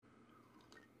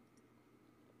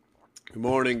Good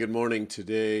morning. Good morning.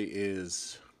 Today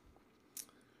is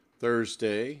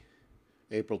Thursday,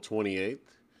 April 28th,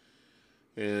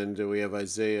 and we have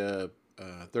Isaiah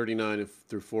 39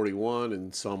 through 41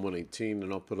 and Psalm 118,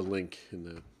 and I'll put a link in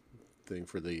the thing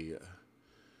for the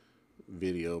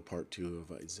video, part 2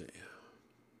 of Isaiah.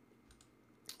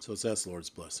 So let's ask the Lord's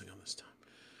blessing on this time.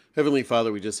 Heavenly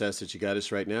Father, we just ask that you guide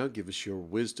us right now. Give us your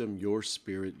wisdom, your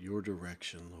spirit, your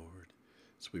direction, Lord,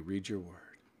 as we read your word.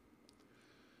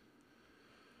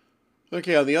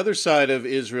 Okay, on the other side of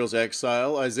Israel's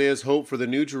exile, Isaiah's hope for the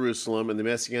New Jerusalem and the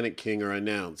Messianic King are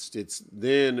announced. It's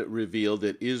then revealed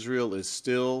that Israel is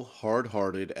still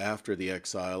hard-hearted after the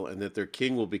exile and that their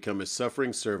king will become a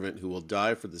suffering servant who will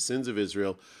die for the sins of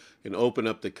Israel and open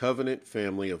up the covenant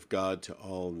family of God to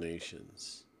all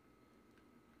nations.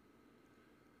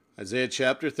 Isaiah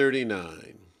chapter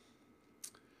 39.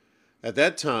 At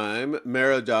that time,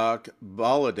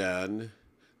 Merodach-Baladan,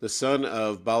 the son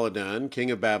of Baladan, king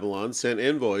of Babylon, sent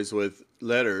envoys with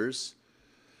letters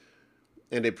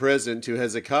and a present to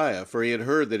Hezekiah, for he had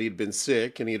heard that he had been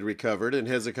sick and he had recovered, and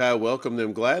Hezekiah welcomed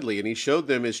them gladly, and he showed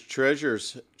them his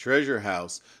treasure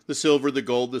house, the silver, the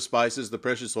gold, the spices, the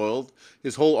precious oil,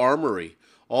 his whole armory,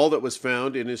 all that was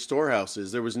found in his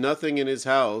storehouses. There was nothing in his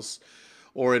house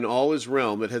or in all his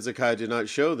realm that Hezekiah did not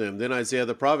show them. Then Isaiah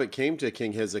the prophet came to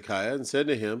King Hezekiah and said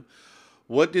to him,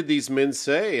 "What did these men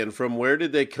say, and from where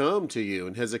did they come to you?"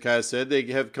 And Hezekiah said, "They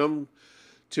have come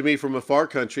to me from a far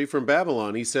country, from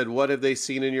Babylon." He said, "What have they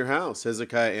seen in your house?"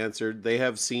 Hezekiah answered, "They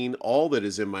have seen all that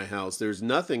is in my house. There is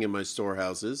nothing in my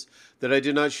storehouses that I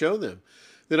did not show them."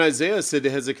 Then Isaiah said to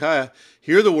Hezekiah,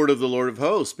 "Hear the word of the Lord of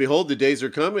hosts. Behold, the days are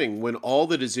coming, when all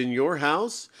that is in your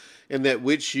house, and that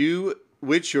which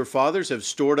your fathers have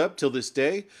stored up till this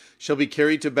day, shall be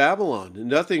carried to Babylon, and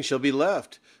nothing shall be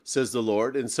left, says the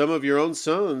Lord. And some of your own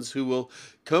sons who will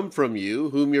come from you,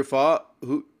 whom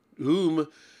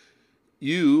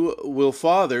you will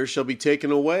father, shall be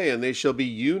taken away, and they shall be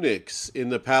eunuchs in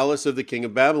the palace of the king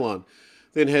of Babylon."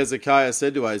 Then Hezekiah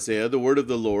said to Isaiah, "The word of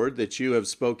the Lord that you have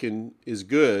spoken is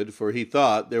good," for he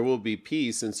thought, "There will be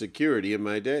peace and security in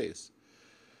my days."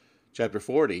 Chapter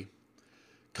 40.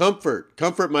 Comfort,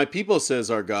 comfort my people, says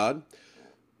our God.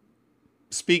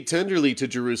 Speak tenderly to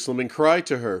Jerusalem and cry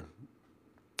to her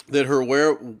that her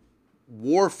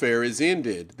warfare is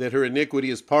ended, that her iniquity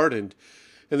is pardoned,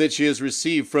 and that she has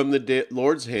received from the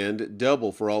Lord's hand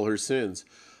double for all her sins.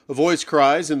 A voice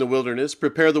cries in the wilderness,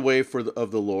 "Prepare the way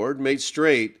of the Lord, make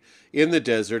straight in the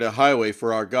desert a highway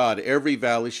for our God. Every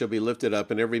valley shall be lifted up,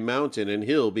 and every mountain and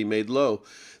hill be made low.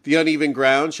 The uneven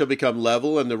ground shall become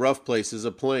level, and the rough places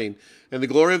a plain. And the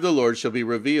glory of the Lord shall be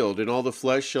revealed, and all the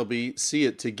flesh shall see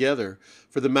it together,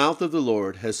 for the mouth of the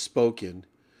Lord has spoken."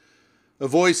 A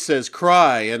voice says,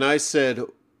 "Cry," and I said,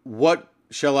 "What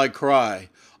shall I cry?"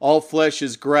 All flesh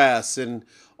is grass, and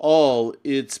all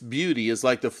its beauty is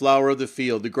like the flower of the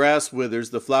field. The grass withers,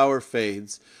 the flower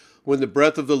fades, when the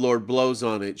breath of the Lord blows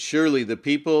on it. Surely the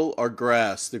people are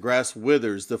grass. The grass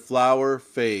withers, the flower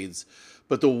fades,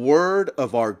 but the word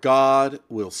of our God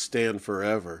will stand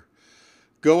forever.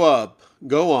 Go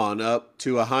on up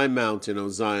to a high mountain, O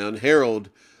Zion, herald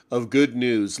of good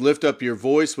news. Lift up your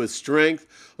voice with strength,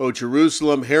 O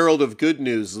Jerusalem, herald of good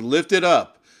news. Lift it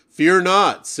up. Fear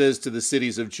not, says to the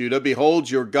cities of Judah, "Behold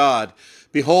your God.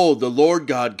 Behold, the Lord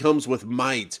God comes with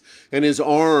might, and his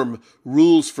arm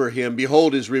rules for him.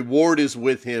 Behold, his reward is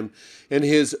with him, and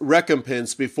his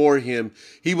recompense before him.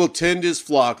 He will tend his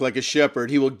flock like a shepherd.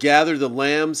 He will gather the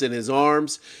lambs in his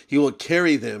arms. He will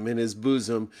carry them in his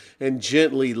bosom, and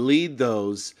gently lead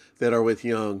those that are with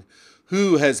young.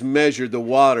 Who has measured the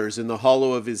waters in the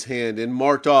hollow of his hand, and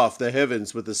marked off the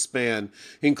heavens with a span,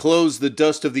 enclosed the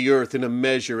dust of the earth in a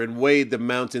measure, and weighed the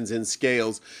mountains in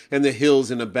scales, and the hills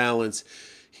in a balance?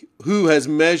 Who has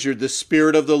measured the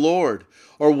Spirit of the Lord?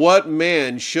 Or what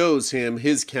man shows him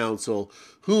his counsel?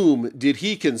 Whom did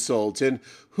he consult, and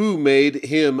who made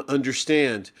him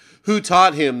understand? Who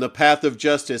taught him the path of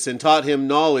justice, and taught him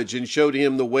knowledge, and showed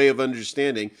him the way of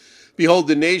understanding? Behold,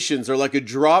 the nations are like a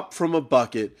drop from a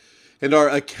bucket, and are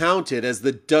accounted as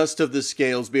the dust of the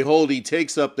scales. Behold, he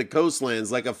takes up the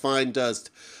coastlands like a fine dust.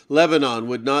 Lebanon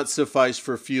would not suffice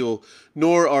for fuel,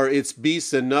 nor are its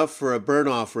beasts enough for a burnt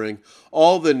offering.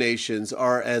 All the nations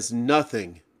are as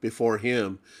nothing before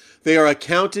him. They are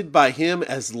accounted by him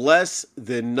as less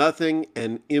than nothing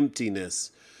and emptiness.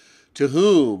 To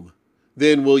whom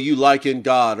then will you liken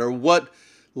God, or what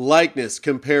likeness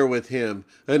compare with him?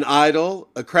 An idol,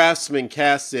 a craftsman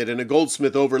casts it, and a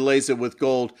goldsmith overlays it with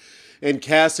gold, and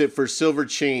casts it for silver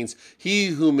chains. He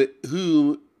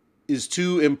who is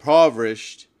too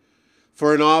impoverished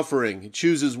For an offering, he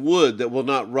chooses wood that will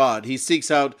not rot. He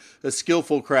seeks out a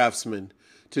skillful craftsman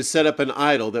to set up an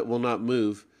idol that will not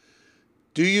move.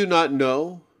 Do you not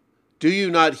know? Do you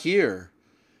not hear?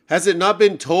 Has it not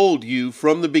been told you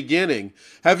from the beginning?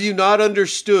 Have you not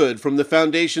understood from the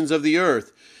foundations of the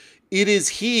earth? It is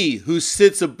he who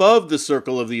sits above the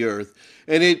circle of the earth,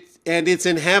 and its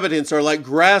inhabitants are like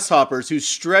grasshoppers, who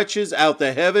stretches out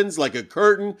the heavens like a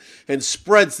curtain and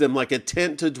spreads them like a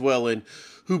tent to dwell in,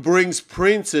 who brings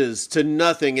princes to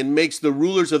nothing and makes the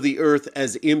rulers of the earth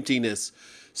as emptiness.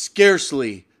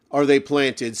 Scarcely are they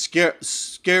planted,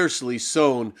 scarcely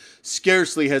sown,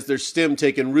 scarcely has their stem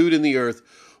taken root in the earth,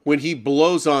 when he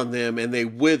blows on them and they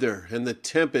wither, and the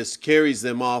tempest carries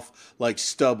them off like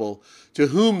stubble. To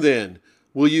whom then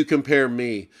will you compare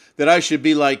me, that I should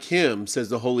be like him, says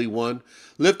the Holy One?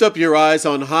 Lift up your eyes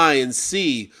on high and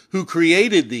see who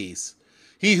created these.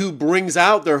 He who brings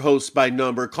out their hosts by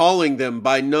number, calling them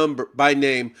by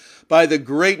name, by the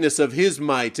greatness of his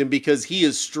might, and because he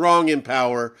is strong in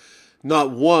power, not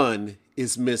one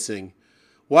is missing.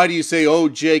 Why do you say, O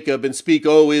Jacob, and speak,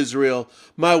 O Israel?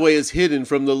 My way is hidden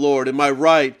from the Lord, and my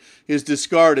right is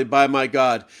discarded by my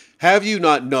God. Have you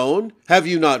not known? Have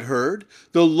you not heard?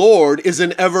 The Lord is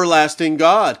an everlasting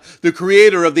God, the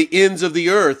creator of the ends of the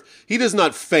earth. He does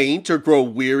not faint or grow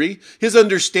weary. His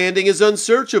understanding is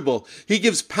unsearchable. He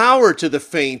gives power to the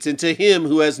faint, and to him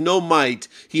who has no might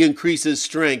he increases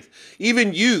strength.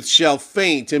 Even youths shall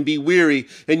faint and be weary,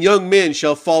 and young men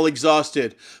shall fall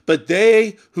exhausted. But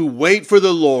they who wait for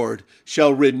the Lord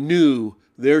shall renew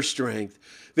their strength.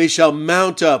 They shall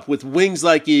mount up with wings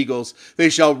like eagles. They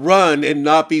shall run and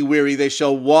not be weary. They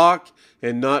shall walk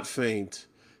and not faint.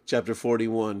 Chapter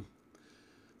 41.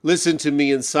 Listen to me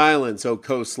in silence, O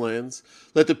coastlands.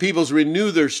 Let the peoples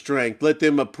renew their strength. Let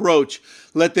them approach.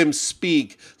 Let them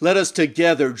speak. Let us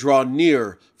together draw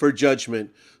near for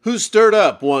judgment. Who stirred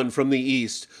up one from the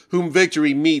east, whom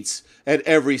victory meets at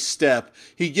every step?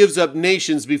 He gives up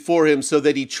nations before him so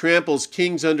that he tramples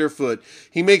kings underfoot.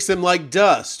 He makes them like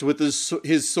dust with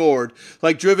his sword,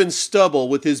 like driven stubble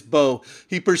with his bow.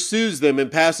 He pursues them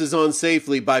and passes on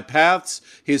safely by paths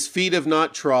his feet have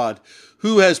not trod.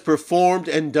 Who has performed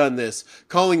and done this,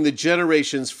 calling the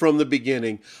generations from the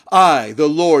beginning? I, the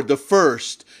Lord, the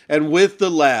first, and with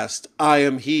the last, I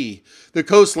am he. The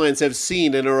coastlands have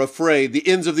seen and are afraid. The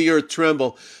ends of the earth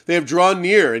tremble. They have drawn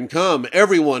near and come.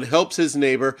 Everyone helps his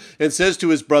neighbor and says to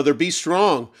his brother, be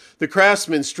strong. The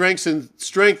craftsman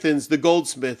strengthens the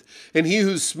goldsmith, and he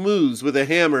who smooths with a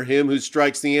hammer him who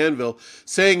strikes the anvil,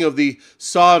 saying of the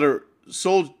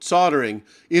soldering,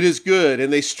 it is good,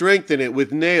 and they strengthen it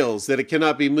with nails, that it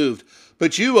cannot be moved.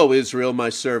 But you, O Israel, my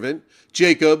servant,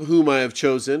 Jacob, whom I have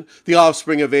chosen, the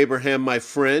offspring of Abraham, my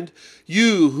friend,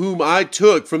 you whom I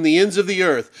took from the ends of the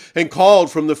earth and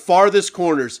called from the farthest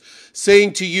corners,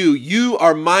 saying to you, you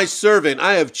are my servant,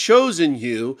 I have chosen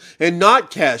you and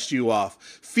not cast you off.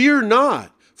 Fear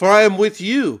not, for I am with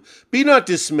you. Be not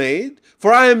dismayed,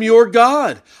 for I am your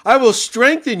God. I will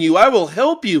strengthen you. I will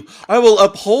help you. I will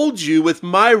uphold you with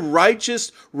my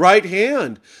righteous right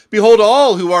hand. Behold,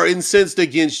 all who are incensed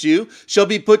against you shall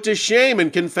be put to shame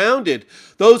and confounded.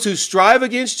 Those who strive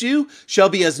against you shall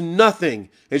be as nothing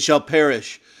and shall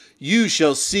perish. You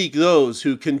shall seek those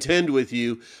who contend with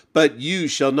you, but you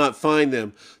shall not find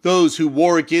them. Those who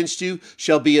war against you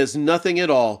shall be as nothing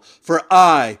at all. For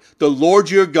I, the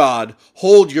Lord your God,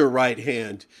 hold your right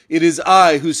hand. It is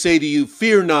I who say to you,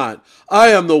 fear not. I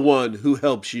am the one who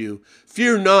helps you.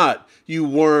 Fear not, you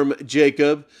worm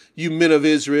Jacob, you men of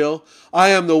Israel. I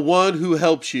am the one who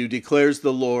helps you, declares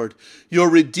the Lord. Your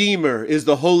Redeemer is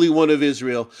the Holy One of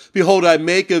Israel. Behold, I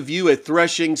make of you a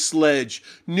threshing sledge,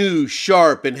 new,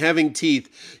 sharp, and having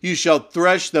teeth. You shall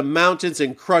thresh the mountains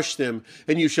and crush them,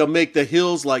 and you shall make the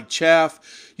hills like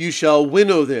chaff. You shall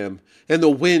winnow them, and the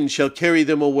wind shall carry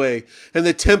them away, and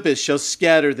the tempest shall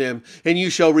scatter them, and you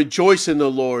shall rejoice in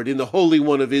the Lord, in the Holy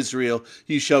One of Israel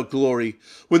you shall glory.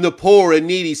 When the poor and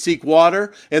needy seek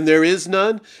water, and there is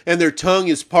none, and their tongue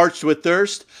is parched with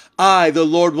thirst, I, the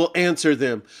Lord, will answer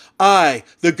them. I,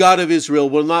 the God of Israel,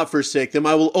 will not forsake them.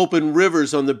 I will open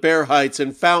rivers on the bare heights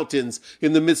and fountains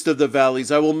in the midst of the valleys.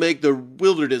 I will make the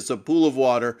wilderness a pool of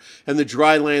water and the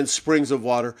dry land springs of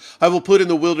water. I will put in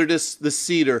the wilderness the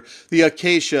cedar, the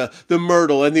acacia, the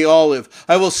myrtle, and the olive.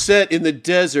 I will set in the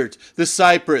desert the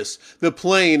cypress, the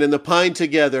plane, and the pine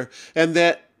together, and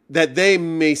that they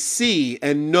may see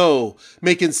and know,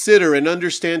 may consider and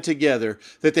understand together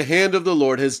that the hand of the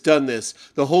Lord has done this.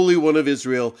 The Holy One of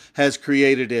Israel has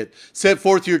created it. Set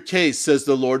forth your case, says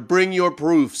the Lord. Bring your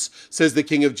proofs, says the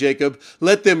King of Jacob.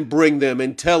 Let them bring them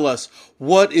and tell us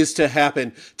what is to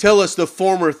happen. Tell us the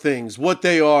former things, what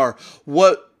they are,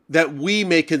 what that we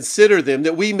may consider them,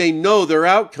 that we may know their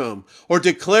outcome, or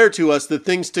declare to us the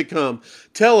things to come.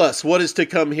 Tell us what is to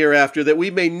come hereafter, that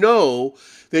we may know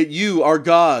that you are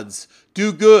gods.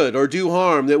 Do good or do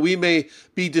harm, that we may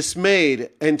be dismayed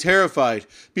and terrified.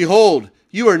 Behold,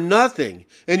 you are nothing,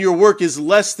 and your work is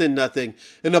less than nothing.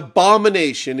 An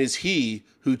abomination is he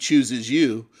who chooses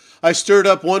you. I stirred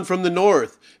up one from the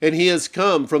north, and he has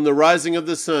come from the rising of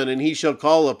the sun, and he shall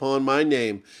call upon my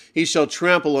name. He shall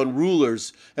trample on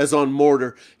rulers as on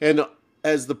mortar, and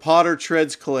as the potter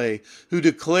treads clay, who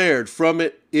declared from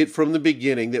it from the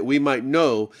beginning, that we might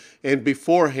know, and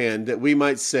beforehand that we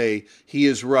might say, he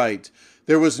is right.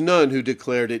 There was none who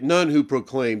declared it, none who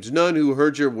proclaimed, none who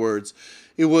heard your words.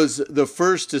 It was the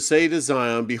first to say to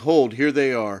Zion, behold, here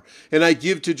they are. And I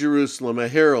give to Jerusalem a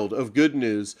herald of good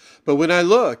news. But when I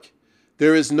look,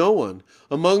 there is no one.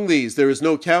 Among these there is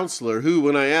no counselor, who,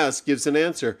 when I ask, gives an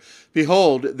answer.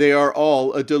 Behold, they are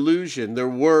all a delusion. Their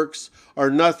works are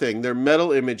nothing. Their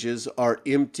metal images are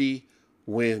empty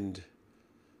wind.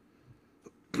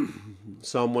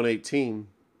 Psalm 118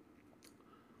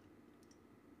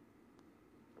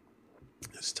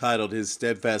 is titled, His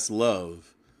Steadfast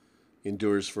Love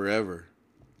Endures Forever.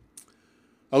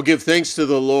 Oh, give thanks to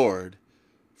the Lord,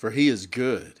 for he is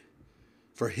good,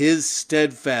 for his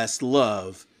steadfast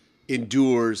love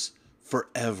endures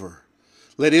forever.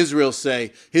 Let Israel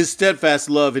say, his steadfast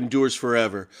love endures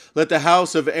forever. Let the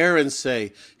house of Aaron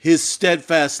say, his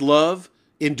steadfast love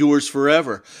endures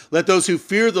forever. Let those who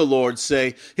fear the Lord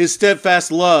say, his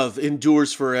steadfast love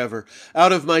endures forever.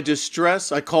 Out of my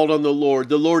distress I called on the Lord.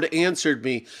 The Lord answered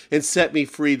me and set me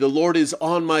free. The Lord is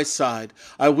on my side.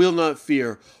 I will not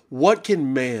fear. What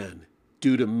can man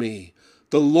do to me?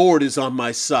 The Lord is on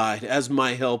my side as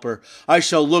my helper. I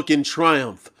shall look in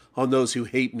triumph on those who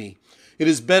hate me. It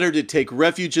is better to take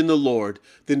refuge in the Lord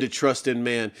than to trust in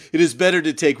man. It is better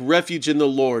to take refuge in the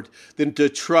Lord than to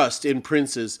trust in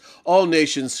princes. All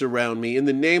nations surround me. In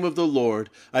the name of the Lord,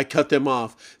 I cut them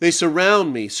off. They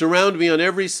surround me on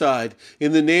every side.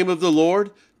 In the name of the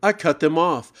Lord, I cut them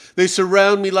off. They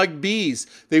surround me like bees.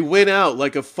 They went out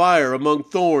like a fire among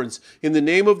thorns. In the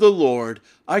name of the Lord,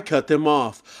 I cut them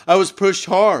off. I was pushed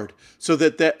hard so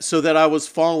that I was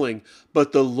falling,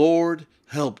 but the Lord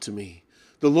helped me.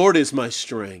 The Lord is my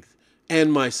strength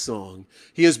and my song.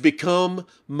 He has become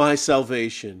my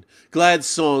salvation. Glad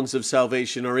songs of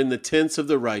salvation are in the tents of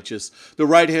the righteous. The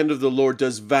right hand of the Lord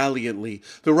does valiantly.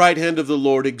 The right hand of the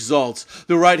Lord exalts.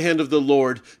 The right hand of the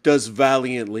Lord does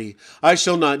valiantly. I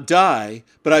shall not die,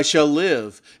 but I shall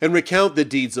live and recount the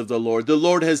deeds of the Lord. The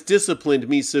Lord has disciplined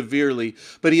me severely,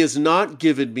 but he has not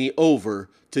given me over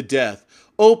to death.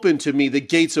 Open to me the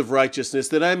gates of righteousness,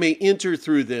 that I may enter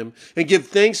through them and give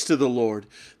thanks to the Lord.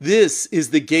 This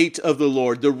is the gate of the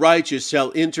Lord. The righteous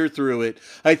shall enter through it.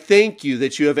 I thank you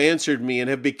that you have answered me and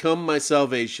have become my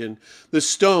salvation. The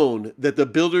stone that the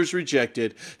builders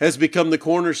rejected has become the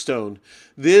cornerstone.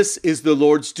 This is the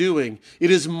Lord's doing. It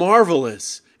is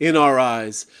marvelous in our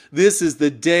eyes. This is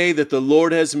the day that the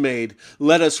Lord has made.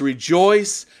 Let us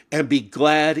rejoice and be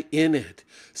glad in it.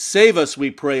 Save us,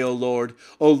 we pray, O Lord.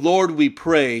 O Lord, we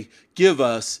pray, give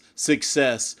us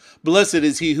success. Blessed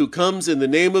is he who comes in the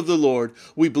name of the Lord.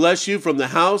 We bless you from the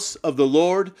house of the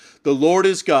Lord. The Lord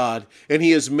is God, and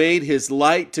he has made his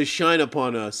light to shine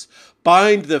upon us.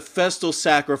 Bind the festal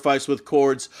sacrifice with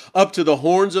cords up to the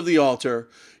horns of the altar.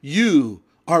 You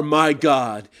are my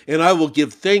God, and I will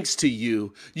give thanks to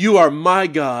you. You are my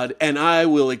God, and I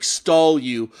will extol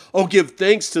you. Oh, give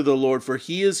thanks to the Lord, for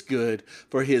he is good,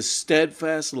 for his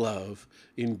steadfast love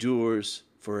endures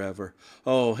forever.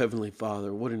 Oh, Heavenly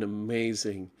Father, what an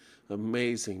amazing,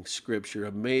 amazing scripture.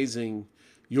 Amazing.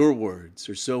 Your words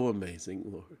are so amazing,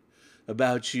 Lord,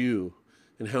 about you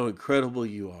and how incredible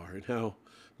you are and how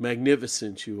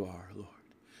magnificent you are, Lord.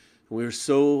 And we are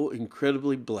so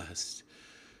incredibly blessed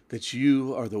that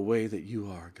you are the way that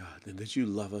you are, God, and that you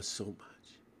love us so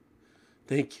much.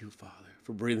 Thank you, Father,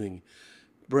 for breathing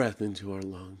breath into our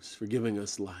lungs, for giving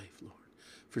us life, Lord,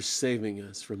 for saving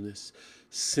us from this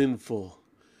sinful,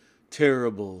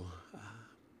 terrible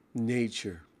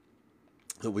nature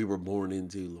that we were born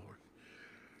into, Lord.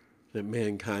 That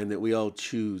mankind that we all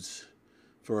choose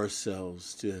for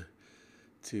ourselves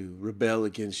to rebel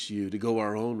against you, to go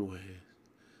our own way,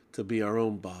 to be our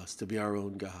own boss, to be our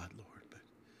own God, Lord.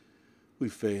 We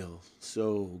fail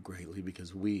so greatly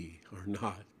because we are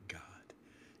not God.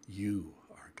 You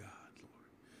are God, Lord.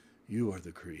 You are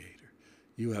the Creator.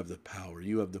 You have the power.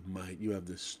 You have the might. You have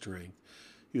the strength.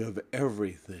 You have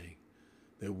everything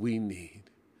that we need.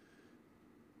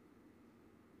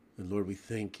 And Lord, we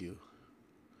thank you.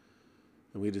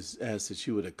 And we just ask that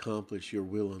you would accomplish your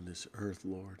will on this earth,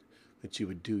 Lord, that you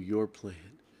would do your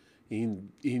plan,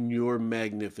 in your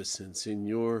magnificence, in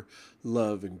your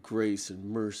love and grace and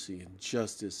mercy and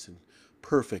justice and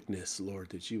perfectness, Lord,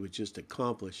 that you would just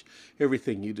accomplish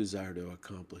everything you desire to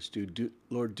accomplish.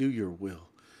 Lord, do your will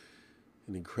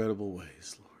in incredible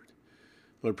ways, Lord.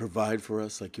 Lord, provide for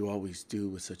us like you always do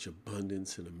with such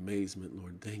abundance and amazement,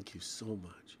 Lord. Thank you so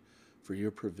much for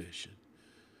your provision.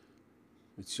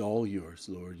 It's all yours,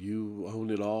 Lord. You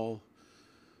own it all.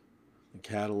 The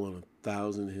cattle on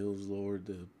 1,000 hills, Lord.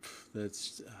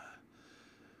 That's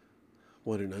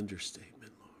what an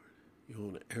understatement, Lord. You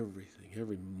own everything,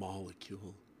 every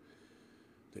molecule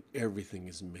that everything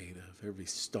is made of, every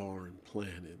star and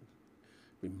planet,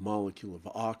 every molecule of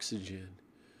oxygen,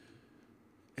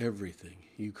 everything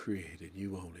you created,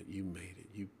 you own it, you made it,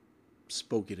 you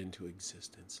spoke it into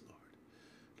existence, Lord.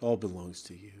 It all belongs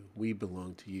to you. We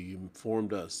belong to you. You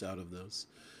formed us out of those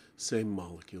same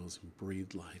molecules and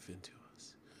breathed life into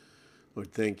us.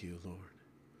 Lord, thank you, Lord,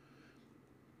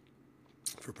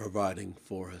 for providing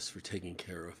for us, for taking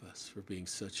care of us, for being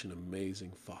such an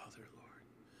amazing Father, Lord,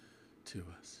 to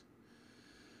us.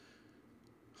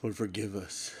 Lord, forgive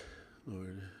us,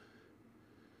 Lord,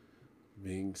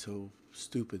 being so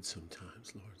stupid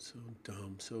sometimes, Lord, so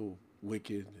dumb, so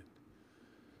wicked and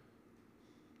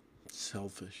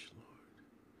selfish, Lord.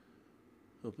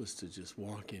 Help us to just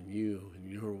walk in you and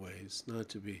your ways, not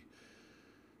to be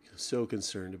so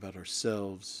concerned about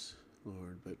ourselves,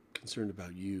 Lord, but concerned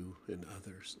about you and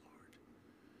others,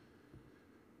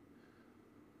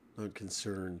 Lord. Not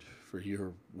concerned for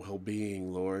your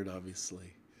well-being, Lord,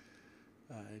 obviously.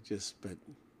 But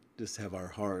just have our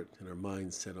heart and our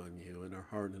mind set on you, and our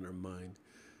heart and our mind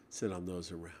set on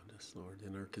those around us, Lord,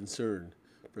 and our concern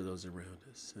for those around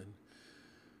us. And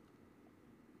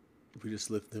we just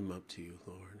lift them up to you,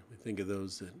 Lord. We think of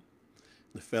those that in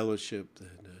the fellowship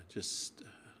that just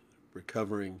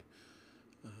recovering,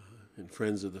 and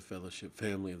friends of the fellowship,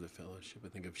 family of the fellowship. I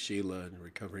think of Sheila and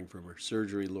recovering from her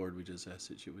surgery, Lord. We just ask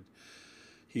that you would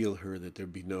heal her, that there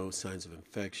be no signs of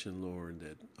infection, Lord,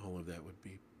 that all of that would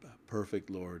be perfect,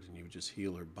 Lord, and you would just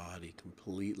heal her body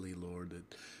completely, Lord,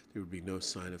 that there would be no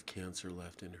sign of cancer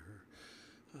left in her,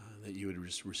 that you would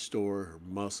just restore her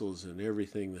muscles and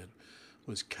everything that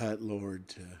was cut, Lord,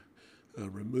 to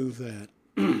remove that,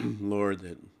 Lord,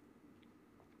 that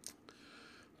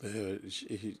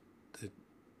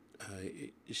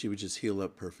she would just heal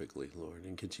up perfectly, Lord,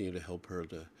 and continue to help her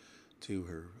to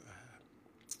her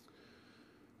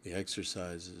the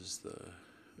exercises,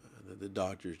 the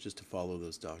doctors, just to follow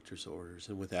those doctors' orders.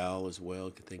 And with Al as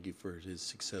well, thank you for his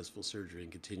successful surgery,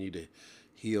 and continue to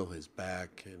heal his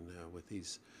back, and with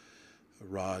these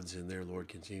rods in there, Lord,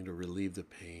 continue to relieve the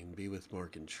pain. Be with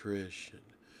Mark and Trish and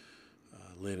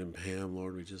Lynn and Pam,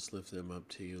 Lord. We just lift them up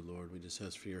to you, Lord. We just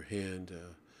ask for your hand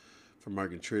for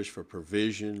Mark and Trish, for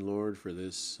provision, Lord, for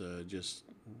this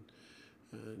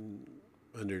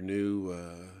under new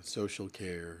social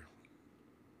care,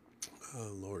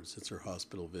 Lord, since her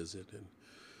hospital visit.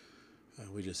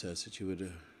 And we just ask that you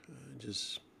would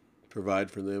just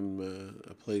provide for them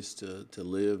a place to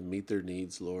live, meet their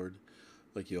needs, Lord,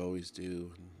 like you always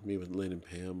do. And me with Lynn and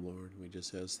Pam, Lord, we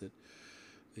just ask that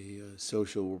the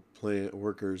social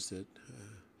workers that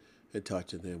had talked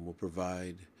to them will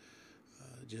provide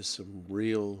just some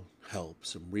real help,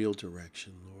 some real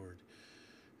direction, Lord.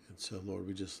 And so, Lord,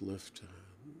 we just lift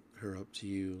her up to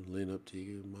you, Lynn up to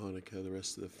you, Monica, the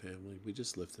rest of the family. We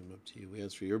just lift them up to you. We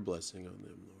ask for your blessing on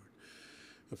them, Lord.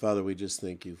 And Father, we just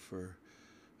thank you for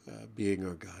being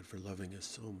our God, for loving us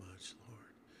so much,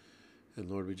 Lord. And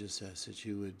Lord, we just ask that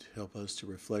you would help us to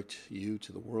reflect you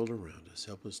to the world around us.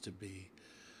 Help us to be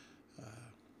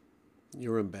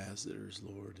your ambassadors,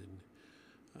 Lord, and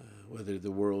whether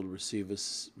the world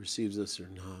receives us or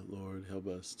not, Lord, help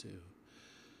us to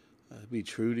be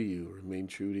true to you, remain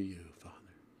true to you, Father.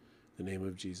 In the name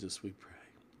of Jesus we pray.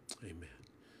 Amen.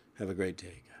 Have a great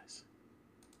day, guys.